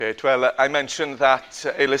Great. Well, I mentioned that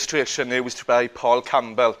illustration used by Paul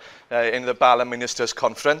Campbell in the Bala Ministers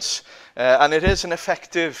Conference, and it is an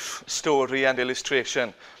effective story and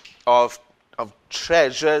illustration of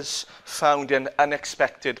treasures found in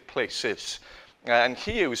unexpected places. And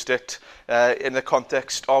he used it in the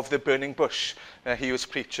context of the burning bush. He was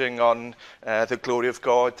preaching on the glory of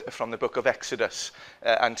God from the book of Exodus,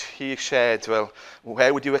 and he shared, well,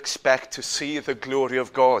 where would you expect to see the glory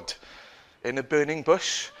of God? In a burning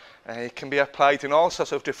bush. It can be applied in all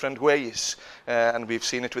sorts of different ways, and we've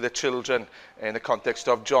seen it with the children in the context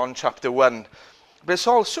of John chapter 1. But it's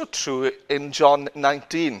also true in John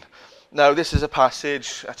 19. Now, this is a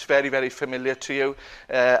passage that's very, very familiar to you,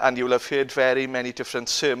 and you will have heard very many different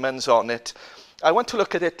sermons on it. I want to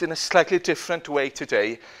look at it in a slightly different way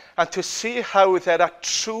today, and to see how there are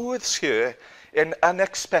truths here in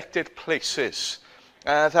unexpected places.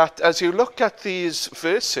 That as you look at these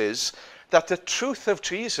verses, that the truth of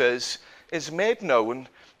Jesus is made known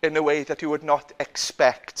in a way that you would not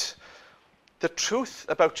expect. The truth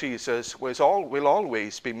about Jesus will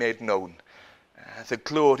always be made known. The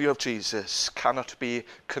glory of Jesus cannot be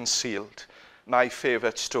concealed. My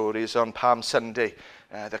favourite story is on Palm Sunday,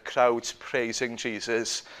 the crowds praising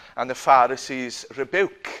Jesus, and the Pharisees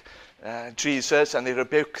rebuke Jesus, and they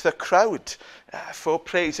rebuke the crowd for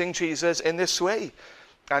praising Jesus in this way.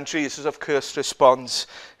 And Jesus, of course, responds,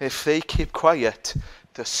 if they keep quiet,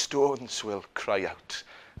 the stones will cry out.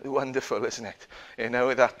 Wonderful, isn't it? You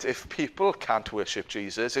know, that if people can't worship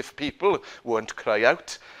Jesus, if people won't cry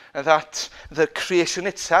out, that the creation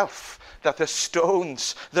itself, that the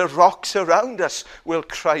stones, the rocks around us will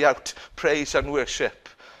cry out praise and worship.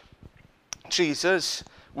 Jesus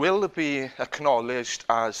will be acknowledged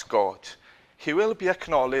as God. He will be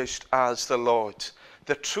acknowledged as the Lord.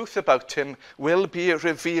 The truth about him will be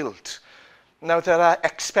revealed. Now, there are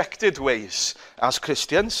expected ways. As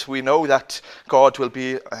Christians, we know that God will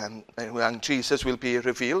be, and Jesus will be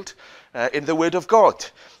revealed in the Word of God.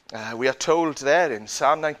 We are told there in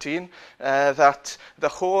Psalm 19 that the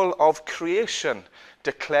whole of creation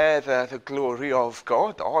declare the glory of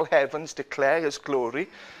God. All heavens declare his glory.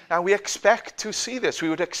 And we expect to see this. We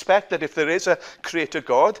would expect that if there is a creator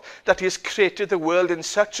God, that he has created the world in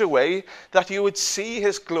such a way that you would see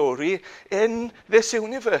his glory in this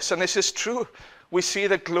universe. And this is true. We see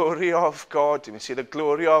the glory of God. We see the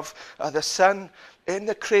glory of the Son in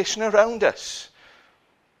the creation around us.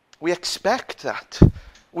 We expect that.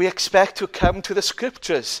 We expect to come to the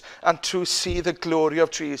scriptures and to see the glory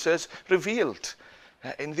of Jesus revealed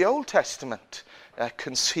in the Old Testament.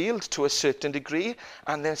 Concealed to a certain degree,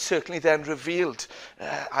 and then certainly then revealed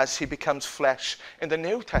as he becomes flesh in the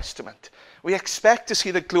New Testament. We expect to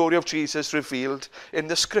see the glory of Jesus revealed in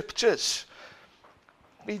the scriptures.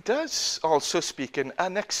 He does also speak in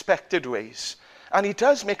unexpected ways, and he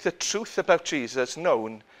does make the truth about Jesus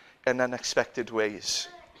known in unexpected ways.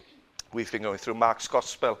 We've been going through Mark's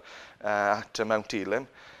Gospel at Mount Elim,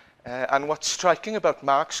 and what's striking about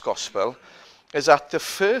Mark's Gospel is that the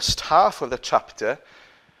first half of the chapter,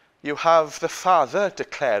 you have the Father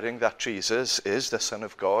declaring that Jesus is the Son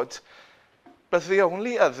of God, but the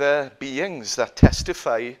only other beings that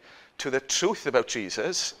testify to the truth about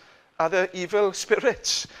Jesus are the evil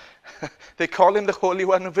spirits. They call him the Holy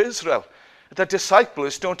One of Israel. The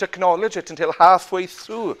disciples don't acknowledge it until halfway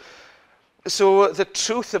through. So the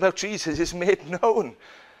truth about Jesus is made known,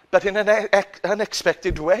 but in an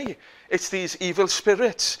unexpected way. It's these evil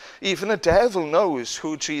spirits. Even the devil knows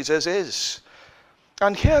who Jesus is.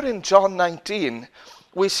 And here in John 19,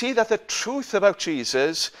 we see that the truth about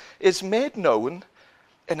Jesus is made known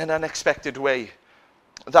in an unexpected way.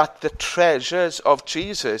 That the treasures of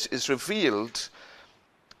Jesus is revealed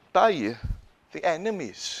by the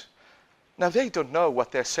enemies. Now, they don't know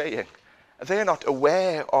what they're saying. They're not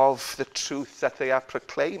aware of the truth that they are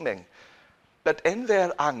proclaiming. But in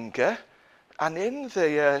their anger, and in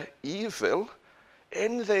their evil,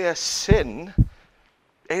 in their sin,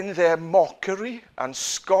 in their mockery and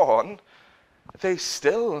scorn, they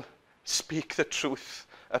still speak the truth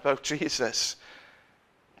about Jesus.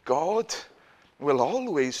 God will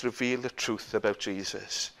always reveal the truth about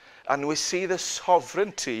Jesus. And we see the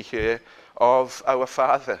sovereignty here of our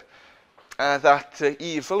Father, that the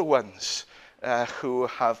evil ones who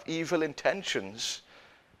have evil intentions,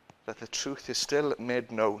 that the truth is still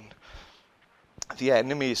made known. The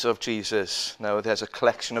enemies of Jesus. Now, there's a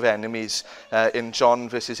collection of enemies in John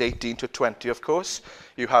verses 18 to 20, of course.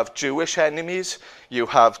 You have Jewish enemies, you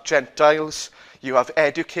have Gentiles, you have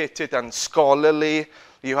educated and scholarly,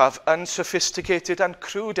 you have unsophisticated and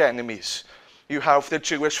crude enemies. You have the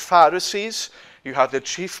Jewish Pharisees, you have the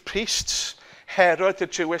chief priests, Herod the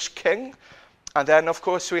Jewish king, And then, of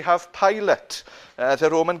course, we have Pilate, the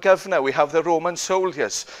Roman governor. We have the Roman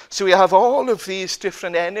soldiers. So we have all of these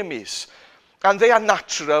different enemies. And they are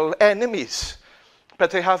natural enemies.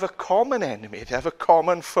 But they have a common enemy. They have a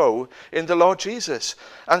common foe in the Lord Jesus.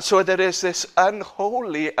 And so there is this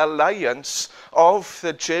unholy alliance of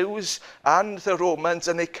the Jews and the Romans.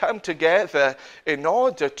 And they come together in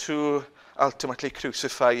order to ultimately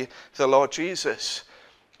crucify the Lord Jesus.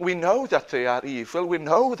 We know that they are evil. We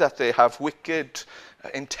know that they have wicked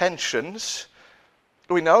intentions.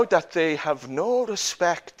 We know that they have no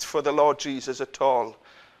respect for the Lord Jesus at all.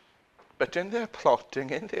 But in their plotting,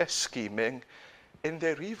 in their scheming, in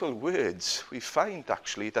their evil words, we find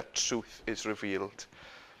actually that truth is revealed.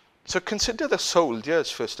 So consider the soldiers,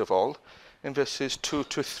 first of all, in verses 2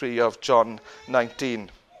 to 3 of John 19.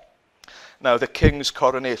 Now, the king's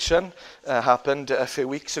coronation happened a few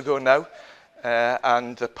weeks ago now,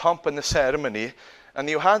 and the pomp and the ceremony. And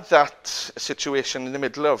you had that situation in the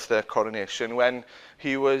middle of the coronation when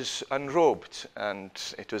he was unrobed, and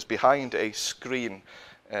it was behind a screen,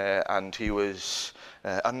 and he was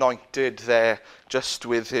anointed there just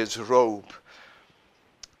with his robe.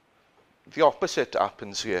 The opposite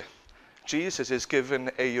happens here. Jesus is given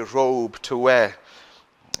a robe to wear.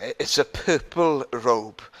 It's a purple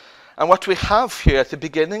robe. And what we have here at the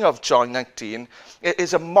beginning of John 19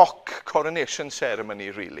 is a mock coronation ceremony,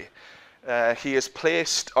 really. He is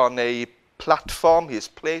placed on a platform, he is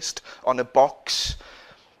placed on a box,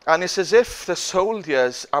 and it's as if the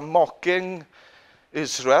soldiers are mocking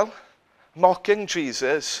Israel, mocking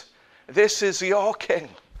Jesus. This is your king.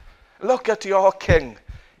 Look at your king.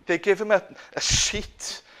 They give him a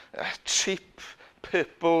sheet, a cheap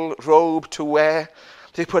purple robe to wear.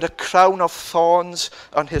 They put a crown of thorns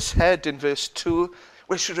on his head in verse 2,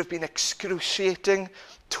 which should have been excruciating.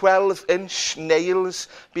 12-inch nails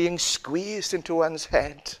being squeezed into one's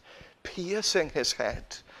head, piercing his head.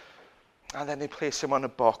 And then they place him on a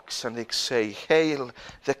box and they say, "Hail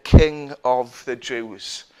the King of the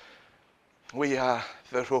Jews." We are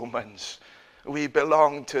the Romans. We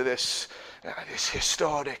belong to this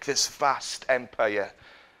historic, this vast empire.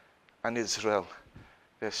 And Israel,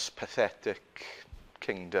 this pathetic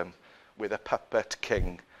kingdom with a puppet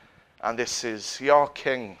king. And this is your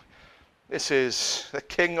king. This is the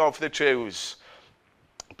King of the Jews,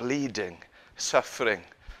 bleeding, suffering,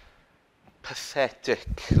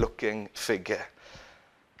 pathetic looking figure.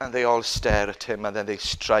 And they all stare at him and then they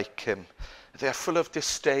strike him. They are full of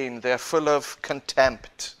disdain. They are full of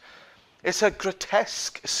contempt. It's a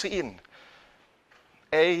grotesque scene.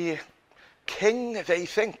 A king, they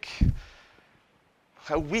think,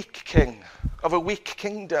 a weak king of a weak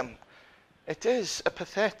kingdom. It is a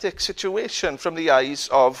pathetic situation from the eyes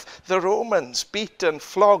of the Romans, beaten,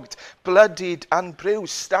 flogged, bloodied and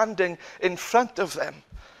bruised, standing in front of them.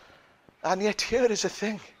 And yet here is the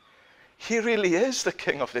thing. He really is the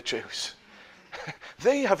King of the Jews.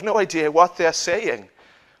 They have no idea what they are saying.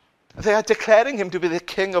 They are declaring him to be the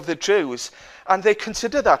King of the Jews, and they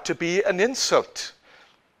consider that to be an insult.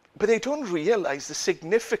 But they don't realize the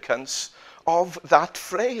significance of that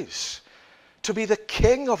phrase. To be the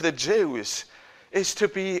King of the Jews is to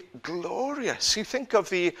be glorious. You think of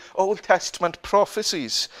the Old Testament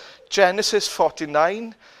prophecies. Genesis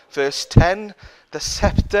 49, verse 10, "The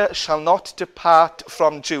scepter shall not depart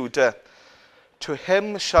from Judah. To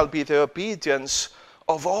him shall be the obedience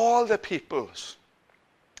of all the peoples."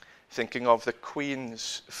 Thinking of the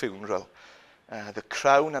Queen's funeral. The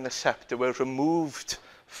crown and the scepter were removed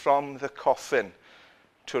from the coffin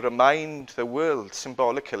to remind the world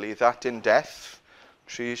symbolically that in death,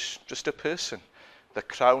 she's just a person. The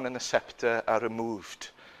crown and the scepter are removed.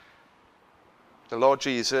 The Lord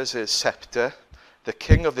Jesus' scepter, the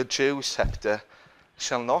King of the Jews' scepter,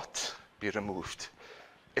 shall not be removed.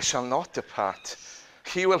 It shall not depart.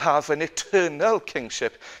 He will have an eternal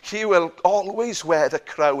kingship. He will always wear the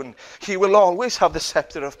crown. He will always have the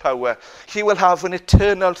scepter of power. He will have an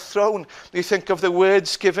eternal throne. You think of the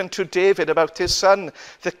words given to David about his son.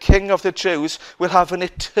 The King of the Jews will have an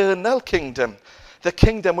eternal kingdom. The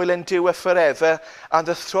kingdom will endure forever, and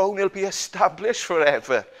the throne will be established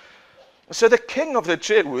forever. So the King of the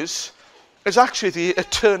Jews is actually the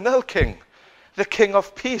eternal king, the King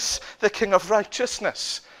of peace, the King of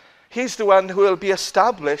righteousness. He's the one who will be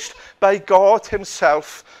established by God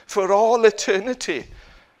himself for all eternity.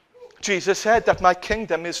 Jesus said that my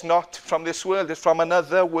kingdom is not from this world, it's from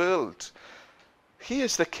another world. He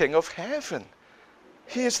is the King of heaven.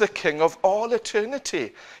 He is the King of all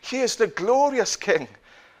eternity. He is the glorious King.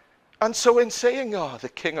 And so in saying,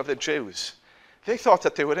 the King of the Jews, they thought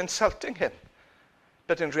that they were insulting him.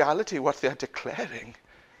 But in reality, what they're declaring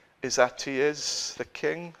is that he is the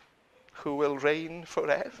King who will reign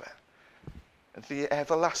forever. The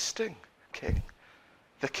everlasting King.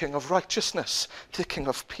 The King of righteousness. The King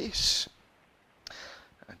of peace.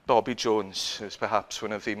 Bobby Jones is perhaps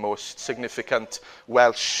one of the most significant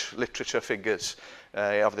Welsh literature figures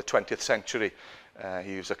of the 20th century.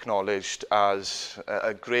 He was acknowledged as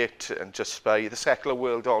a great, and just by the secular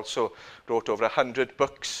world also, wrote over 100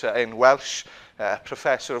 books in Welsh,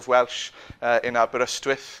 professor of Welsh in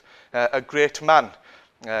Aberystwyth, a great man,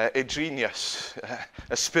 a genius,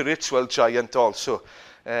 a spiritual giant also.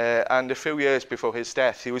 And a few years before his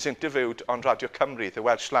death, he was interviewed on Radio Cymru, the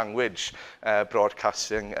Welsh language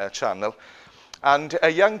broadcasting channel. And a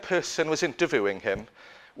young person was interviewing him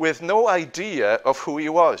with no idea of who he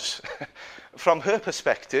was. From her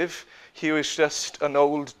perspective, he was just an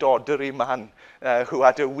old doddery man who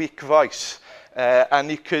had a weak voice.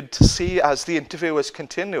 And you could see as the interview was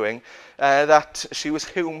continuing that she was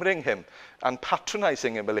humouring him and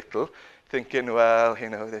patronising him a little, thinking, well, you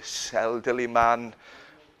know, this elderly man.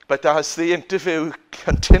 But as the interview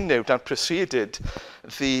continued and proceeded,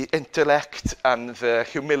 the intellect and the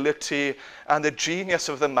humility and the genius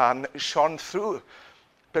of the man shone through.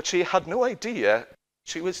 But she had no idea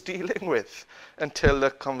she was dealing with until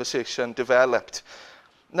the conversation developed.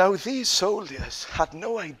 Now, these soldiers had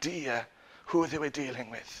no idea who they were dealing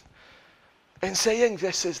with. In saying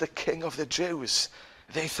this is the King of the Jews,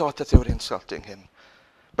 they thought that they were insulting him.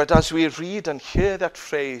 But as we read and hear that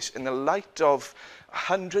phrase in the light of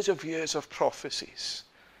hundreds of years of prophecies,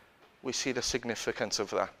 we see the significance of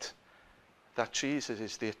that. That Jesus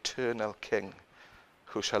is the eternal King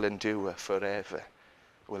who shall endure forever,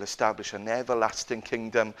 will establish an everlasting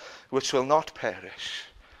kingdom which will not perish,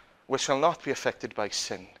 which shall not be affected by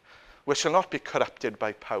sin, which shall not be corrupted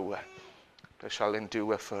by power, but shall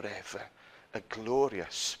endure forever. A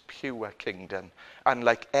glorious, pure kingdom,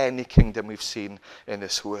 unlike any kingdom we've seen in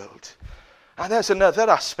this world. And there's another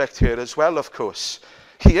aspect here as well, of course.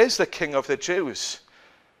 He is the King of the Jews.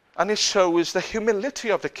 And it shows the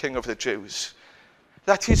humility of the King of the Jews,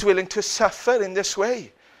 that he's willing to suffer in this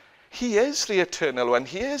way. He is the eternal one.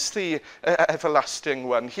 He is the everlasting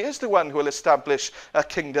one. He is the one who will establish a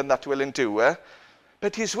kingdom that will endure.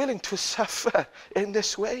 But he's willing to suffer in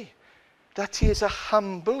this way. That he is a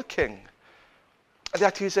humble king.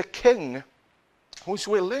 That he's a king who's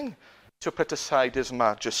willing to put aside his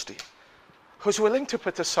majesty. Who's willing to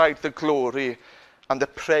put aside the glory and the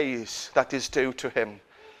praise that is due to him.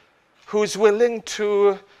 Who's willing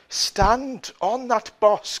to stand on that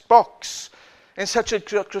box in such a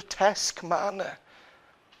grotesque manner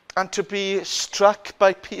and to be struck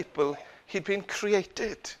by people he had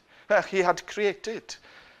created,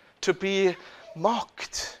 to be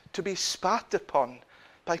mocked, to be spat upon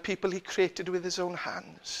by people he created with his own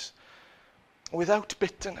hands, without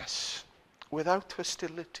bitterness, without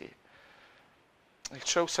hostility. It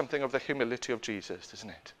shows something of the humility of Jesus,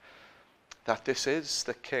 doesn't it? That this is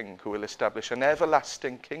the King who will establish an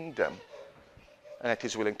everlasting kingdom, and that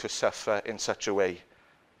he's willing to suffer in such a way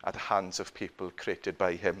at the hands of people created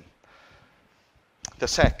by him. The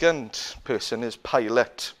second person is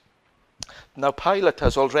Pilate. Now, Pilate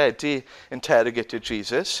has already interrogated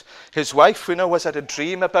Jesus. His wife, we know, was had a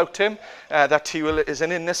dream about him, that he is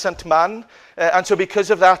an innocent man. And so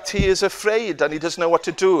because of that, he is afraid and he doesn't know what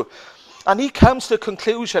to do. And he comes to the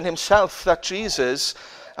conclusion himself that Jesus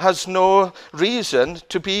has no reason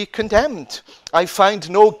to be condemned. I find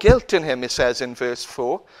no guilt in him, he says in verse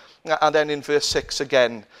 4. And then in verse 6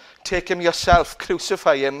 again, take him yourself,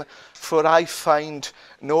 crucify him, for I find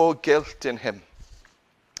no guilt in him.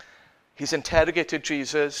 He's interrogated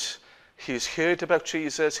Jesus, he's heard about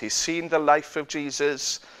Jesus, he's seen the life of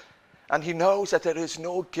Jesus, and he knows that there is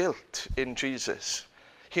no guilt in Jesus.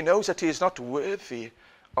 He knows that he is not worthy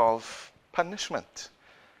of punishment.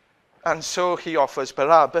 And so he offers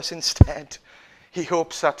Barabbas instead. He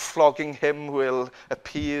hopes that flogging him will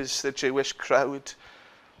appease the Jewish crowd.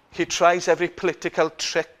 He tries every political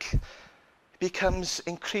trick. He becomes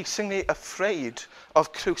increasingly afraid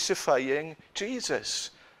of crucifying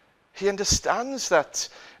Jesus. He understands that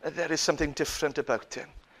there is something different about him.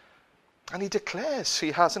 And he declares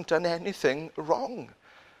he hasn't done anything wrong.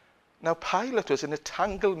 Now, Pilate was in a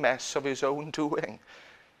tangled mess of his own doing.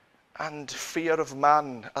 And fear of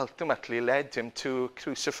man ultimately led him to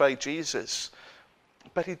crucify Jesus.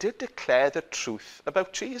 But he did declare the truth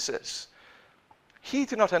about Jesus. He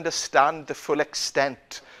did not understand the full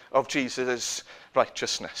extent of Jesus'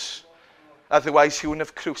 righteousness. Otherwise, he wouldn't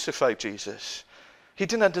have crucified Jesus. He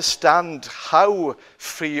didn't understand how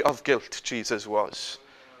free of guilt Jesus was.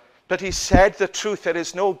 But he said the truth. There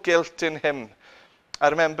is no guilt in him. I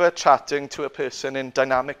remember chatting to a person in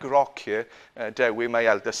Dynamic Rock here. Dewi, my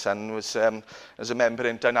eldest son, was as a member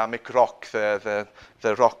in Dynamic Rock, the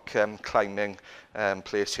rock climbing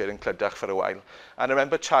place here in Clydach for a while. And I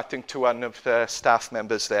remember chatting to one of the staff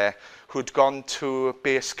members there who'd gone to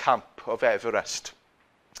base camp of Everest.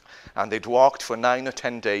 And they'd walked for 9 or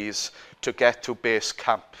 10 days to get to base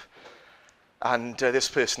camp. And this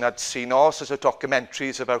person had seen all sorts of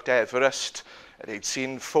documentaries about Everest. They'd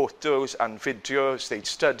seen photos and videos. They'd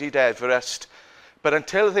studied Everest. But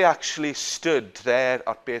until they actually stood there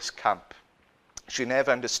at base camp, she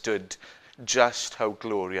never understood just how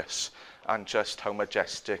glorious and just how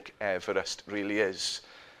majestic Everest really is.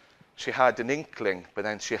 She had an inkling, but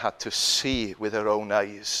then she had to see with her own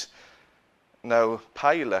eyes. Now,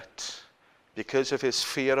 Pilate, because of his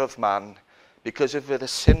fear of man, because of the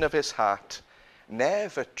sin of his heart,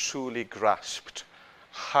 never truly grasped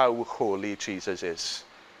how holy Jesus is.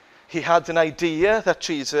 He had an idea that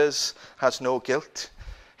Jesus has no guilt.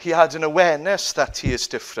 He had an awareness that he is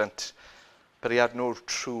different, but he had no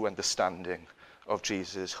true understanding of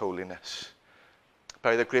Jesus' holiness.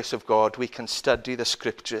 By the grace of God, we can study the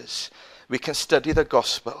scriptures, we can study the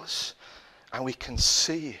Gospels, and we can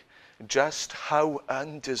see just how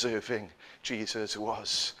undeserving Jesus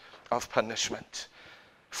was of punishment.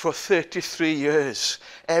 For 33 years,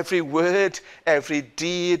 every word, every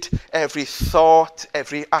deed, every thought,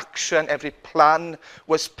 every action, every plan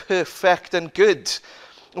was perfect and good.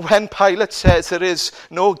 When Pilate says there is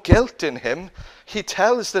no guilt in him, he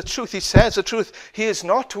tells the truth. He says the truth. He is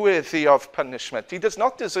not worthy of punishment. He does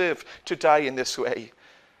not deserve to die in this way.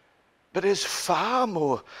 But is far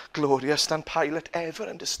more glorious than Pilate ever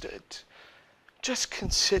understood. Just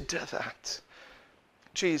consider that.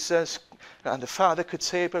 Jesus, and the Father could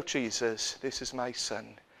say about Jesus, "This is my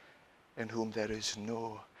Son, in whom there is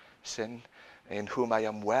no sin, in whom I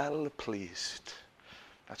am well pleased."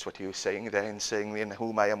 That's what he was saying there, in saying, "In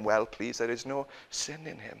whom I am well pleased." There is no sin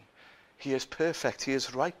in him. He is perfect. He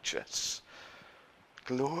is righteous.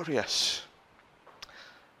 Glorious.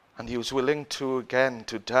 And he was willing to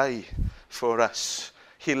die for us.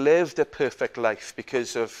 He lived a perfect life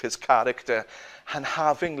because of his character. And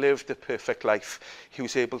having lived a perfect life, he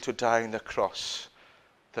was able to die on the cross,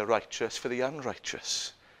 the righteous for the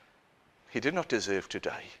unrighteous. He did not deserve to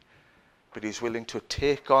die, but he's willing to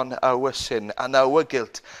take on our sin and our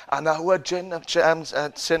guilt and our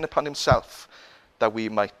sin upon himself, that we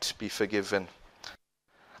might be forgiven.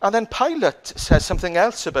 And then Pilate says something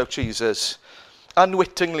else about Jesus,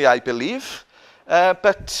 unwittingly, I believe,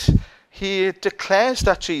 but he declares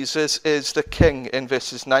that Jesus is the king in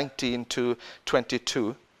verses 19 to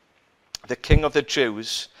 22, the king of the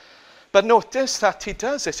Jews. But notice that he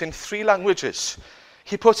does this in 3 languages.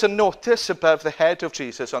 He puts a notice above the head of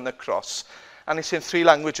Jesus on the cross, and it's in 3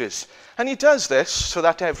 languages. And he does this so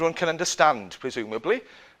that everyone can understand, presumably,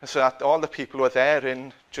 so that all the people who are there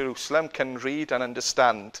in Jerusalem can read and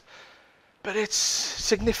understand. But it's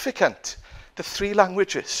significant, the 3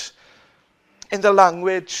 languages. In the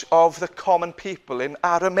language of the common people, in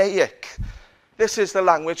Aramaic. This is the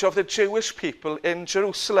language of the Jewish people in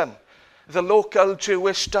Jerusalem, the local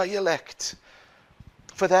Jewish dialect.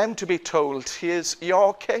 For them to be told, he is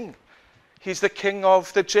your king. He's the king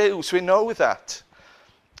of the Jews, we know that.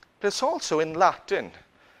 But it's also in Latin,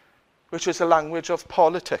 which is the language of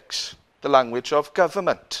politics, the language of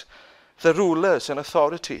government, the rulers and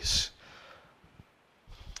authorities.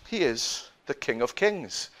 He is the King of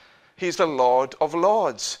Kings. He's the Lord of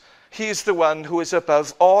Lords. He's the one who is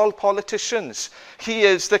above all politicians. He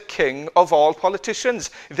is the king of all politicians.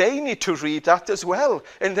 They need to read that as well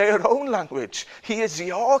in their own language. He is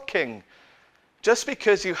your king. Just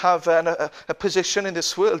because you have a position in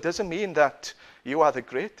this world doesn't mean that you are the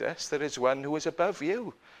greatest. There is one who is above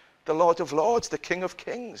you, the Lord of Lords, the King of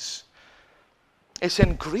Kings. It's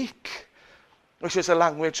in Greek, which is the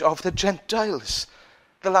language of the Gentiles,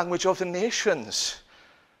 the language of the nations,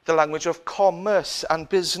 the language of commerce and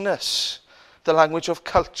business, the language of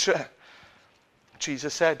culture.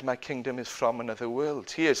 Jesus said, "My kingdom is from another world."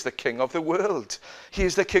 He is the king of the world. He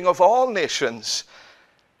is the king of all nations.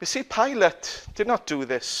 You see, Pilate did not do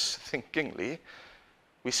this thinkingly.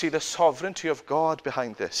 We see the sovereignty of God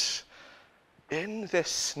behind this. In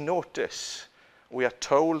this notice, we are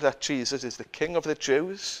told that Jesus is the King of the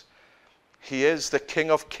Jews. He is the King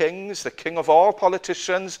of Kings, the King of all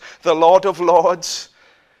politicians, the Lord of Lords.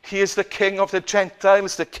 He is the King of the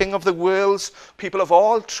Gentiles, the King of the worlds, people of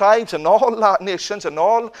all tribes and all nations and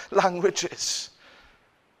all languages.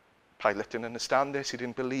 Pilate didn't understand this. He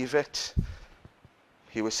didn't believe it.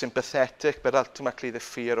 He was sympathetic, but ultimately the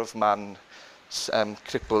fear of man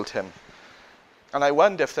crippled him. And I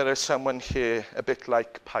wonder if there is someone here a bit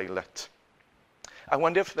like Pilate. I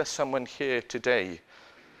wonder if there's someone here today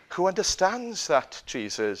who understands that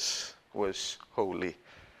Jesus was holy,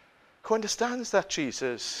 who understands that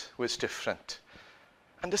Jesus was different,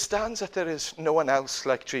 understands that there is no one else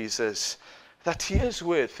like Jesus, that he is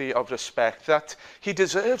worthy of respect, that he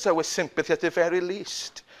deserves our sympathy at the very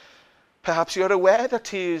least. Perhaps you're aware that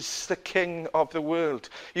he is the King of the world.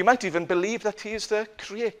 You might even believe that he is the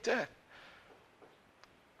Creator.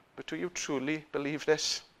 But do you truly believe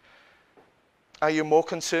this? Are you more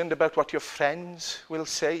concerned about what your friends will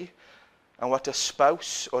say and what a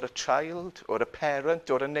spouse or a child or a parent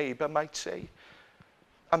or a neighbor might say?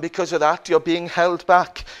 And because of that, you're being held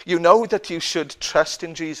back. You know that you should trust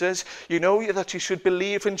in Jesus. You know that you should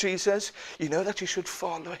believe in Jesus. You know that you should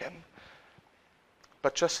follow him.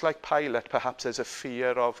 But just like Pilate, perhaps there's a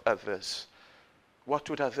fear of others. What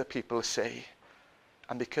would other people say?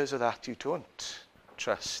 And because of that, you don't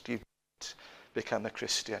trust. You don't become a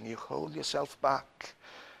Christian. You hold yourself back.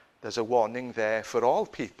 There's a warning there for all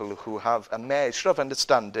people who have a measure of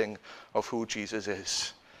understanding of who Jesus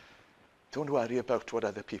is. Don't worry about what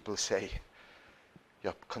other people say.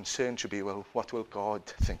 Your concern should be, well, what will God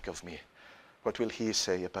think of me? What will he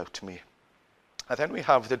say about me? And then we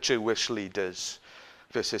have the Jewish leaders,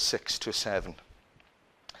 verses 6 to 7.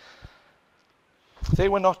 They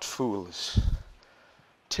were not fools.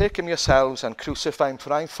 Take him yourselves and crucify him,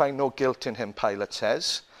 for I find no guilt in him, Pilate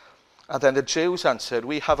says. And then the Jews answered,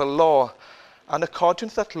 we have a law, and according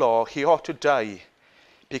to that law he ought to die,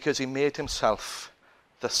 because he made himself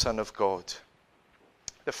the Son of God.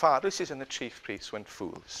 The Pharisees and the chief priests weren't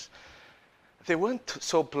fools. They weren't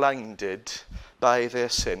so blinded by their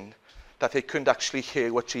sin that they couldn't actually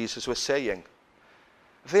hear what Jesus was saying.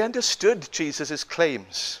 They understood Jesus'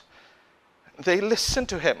 claims. They listened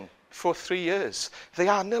to him for 3 years. They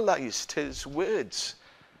analyzed his words.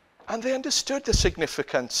 And they understood the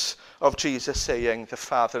significance of Jesus saying, the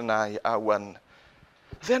Father and I are one.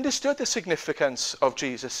 They understood the significance of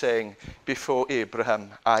Jesus saying, before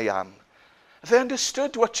Abraham, I am. They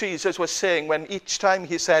understood what Jesus was saying when each time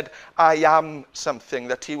he said, I am something,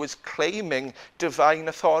 that he was claiming divine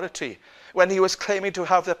authority. When he was claiming to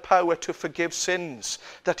have the power to forgive sins,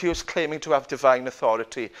 that he was claiming to have divine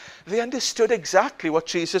authority. They understood exactly what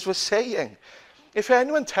Jesus was saying. If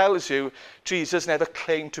anyone tells you Jesus never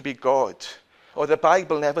claimed to be God, or the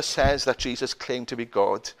Bible never says that Jesus claimed to be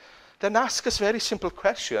God, then ask us a very simple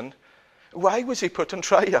question. Why was he put on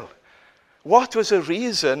trial? What was the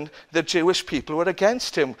reason the Jewish people were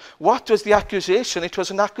against him? What was the accusation? It was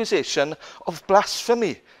an accusation of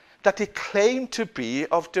blasphemy, that he claimed to be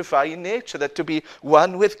of divine nature, that to be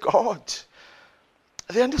one with God.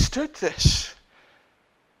 They understood this,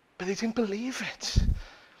 but they didn't believe it.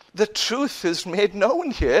 The truth is made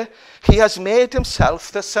known here. He has made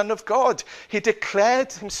himself the Son of God. He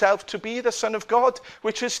declared himself to be the Son of God,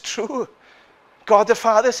 which is true. God the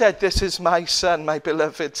Father said, this is my Son, my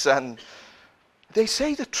beloved Son. They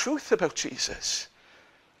say the truth about Jesus.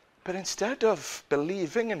 But instead of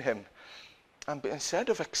believing in him, and instead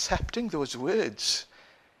of accepting those words,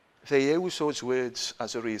 they use those words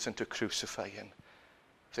as a reason to crucify him.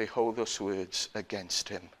 They hold those words against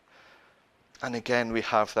him. And again, we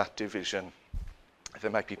have that division.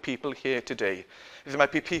 There might be people here today, there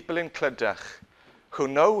might be people in Clydach who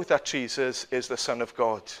know that Jesus is the Son of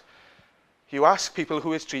God. You ask people,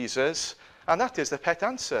 who is Jesus? And that is the pet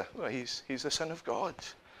answer. Well, he's the Son of God.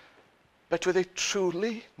 But do they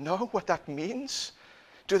truly know what that means?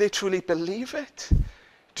 Do they truly believe it?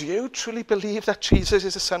 Do you truly believe that Jesus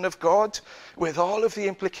is the Son of God, with all of the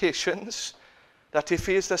implications? That if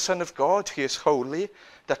he is the Son of God, he is holy,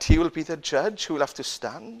 that he will be the judge who will have to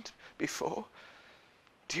stand before?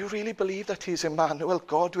 Do you really believe that he is Emmanuel,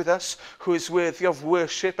 God with us, who is worthy of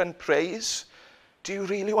worship and praise? Do you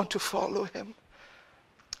really want to follow him?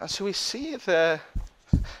 And so we see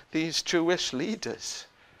these Jewish leaders,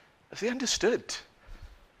 they understood.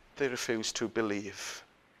 They refused to believe.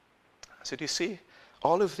 So do you see,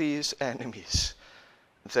 all of these enemies,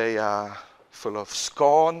 they are full of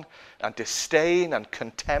scorn and disdain and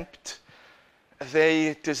contempt.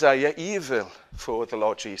 They desire evil for the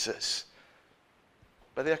Lord Jesus.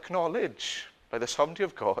 But they acknowledge, by the sovereignty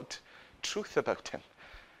of God, truth about him.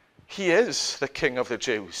 He is the King of the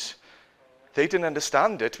Jews. They didn't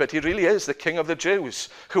understand it, but he really is the King of the Jews,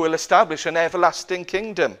 who will establish an everlasting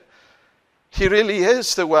kingdom. He really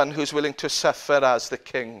is the one who's willing to suffer as the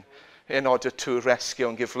King in order to rescue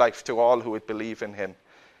and give life to all who would believe in him.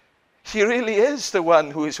 He really is the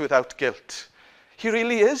one who is without guilt. He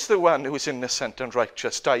really is the one who is innocent and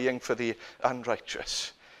righteous, dying for the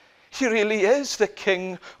unrighteous. He really is the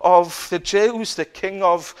King of the Jews, the King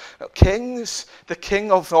of kings, the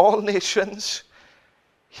King of all nations.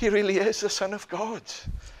 He really is the Son of God.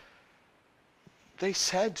 They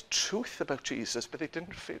said truth about Jesus, but they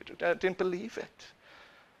didn't believe it.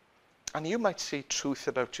 And you might say truth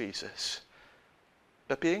about Jesus,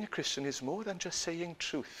 but being a Christian is more than just saying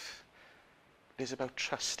truth. It is about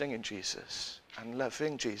trusting in Jesus and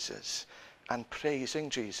loving Jesus and praising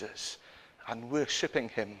Jesus and worshipping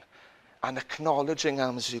him and acknowledging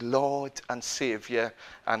him as the Lord and Saviour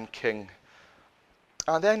and King.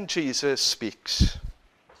 And then Jesus speaks.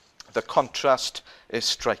 The contrast is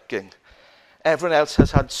striking. Everyone else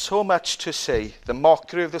has had so much to say. The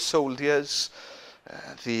mockery of the soldiers,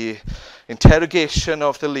 the interrogation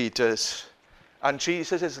of the leaders. And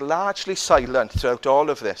Jesus is largely silent throughout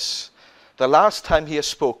all of this. The last time he has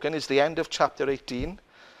spoken is the end of chapter 18.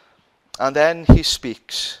 And then he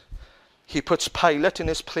speaks. He puts Pilate in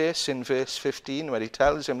his place in verse 15, where he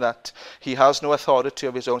tells him that he has no authority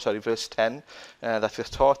of his own. Verse 10, that the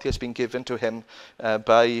authority has been given to him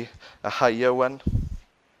by a higher one.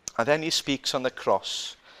 And then he speaks on the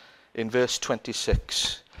cross in verse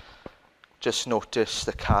 26. Just notice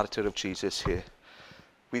the character of Jesus here.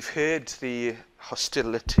 We've heard the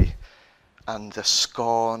hostility and the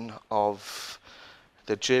scorn of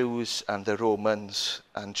the Jews and the Romans,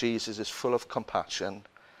 and Jesus is full of compassion.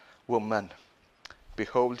 Woman,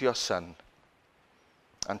 behold your son.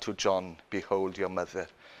 And to John, behold your mother.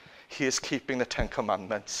 He is keeping the 10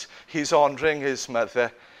 Commandments. He's honouring his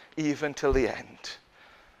mother even till the end.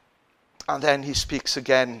 And then he speaks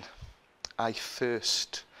again. I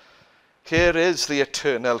thirst. Here is the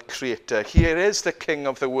eternal creator. Here is the King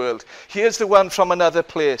of the world. Here's the one from another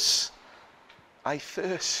place. I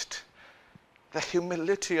thirst. The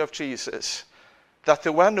humility of Jesus. That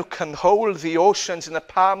the one who can hold the oceans in the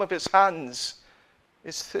palm of his hands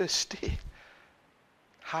is thirsty.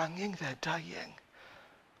 Hanging there, dying.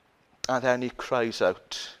 And then he cries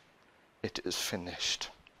out, it is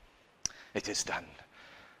finished. It is done.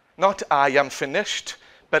 Not I am finished,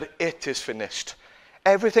 but it is finished.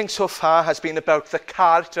 Everything so far has been about the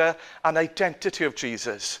character and identity of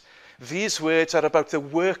Jesus. These words are about the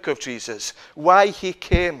work of Jesus, why he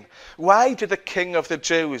came. Why did the King of the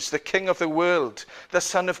Jews, the King of the world, the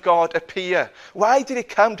Son of God appear? Why did he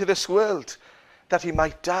come to this world? That he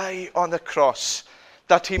might die on the cross,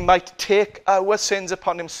 that he might take our sins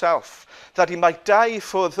upon himself, that he might die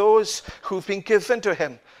for those who've been given to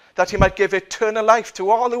him, that he might give eternal life to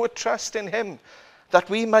all who would trust in him, that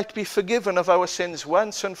we might be forgiven of our sins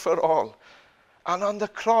once and for all. And on the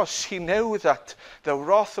cross, he knew that the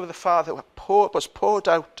wrath of the Father was poured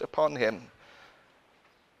out upon him.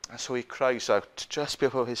 And so he cries out just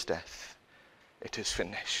before his death, it is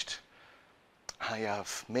finished. I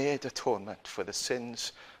have made atonement for the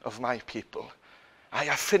sins of my people. I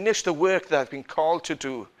have finished the work that I've been called to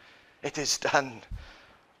do. It is done.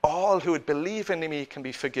 All who would believe in me can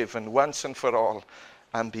be forgiven once and for all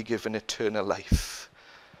and be given eternal life.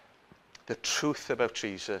 The truth about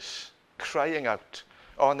Jesus crying out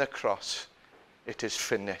on the cross, it is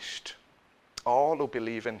finished. All who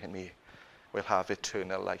believe in him will have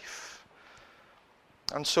eternal life.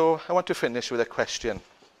 And so I want to finish with a question.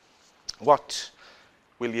 What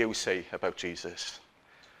will you say about Jesus?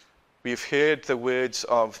 We've heard the words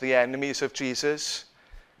of the enemies of Jesus.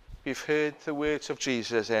 We've heard the words of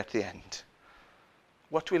Jesus at the end.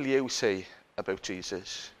 What will you say about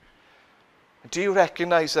Jesus? Do you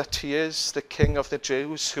recognize that he is the King of the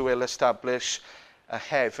Jews who will establish a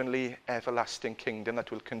heavenly, everlasting kingdom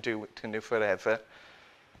that will continue forever?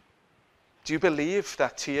 Do you believe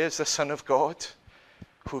that he is the Son of God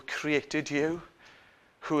who created you,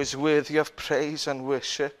 who is worthy of praise and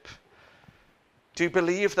worship? Do you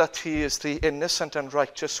believe that he is the innocent and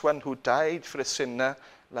righteous one who died for a sinner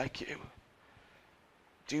like you?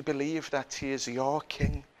 Do you believe that he is your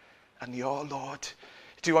King and your Lord?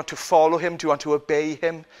 Do you want to follow him? Do you want to obey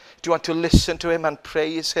him? Do you want to listen to him and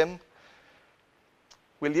praise him?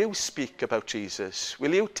 Will you speak about Jesus?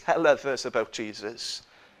 Will you tell others about Jesus?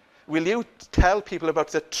 Will you tell people about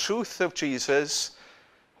the truth of Jesus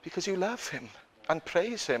because you love him and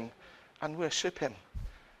praise him and worship him?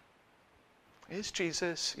 Is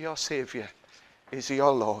Jesus your Saviour? Is he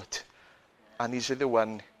your Lord? And is he the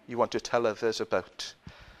one you want to tell others about?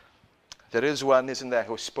 There is one, isn't there,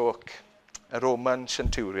 who spoke, a Roman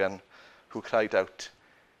centurion who cried out,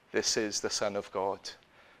 this is the Son of God.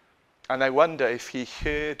 And I wonder if he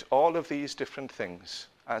heard all of these different things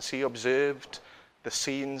as he observed the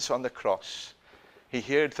scenes on the cross. He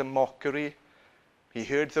heard the mockery. He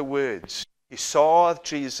heard the words. He saw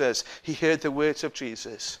Jesus. He heard the words of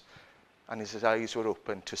Jesus. and his eyes were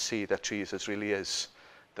opened to see that Jesus really is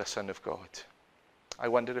the Son of God. I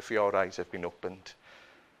wonder if your eyes have been opened.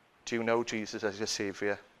 Do you know Jesus as your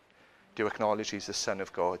Saviour? Do you acknowledge he's the Son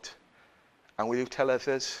of God? And will you tell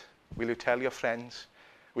others? Will you tell your friends?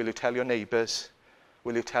 Will you tell your neighbours?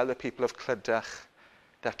 Will you tell the people of Clydach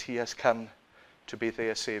that he has come to be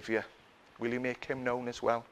their Saviour? Will you make him known as well?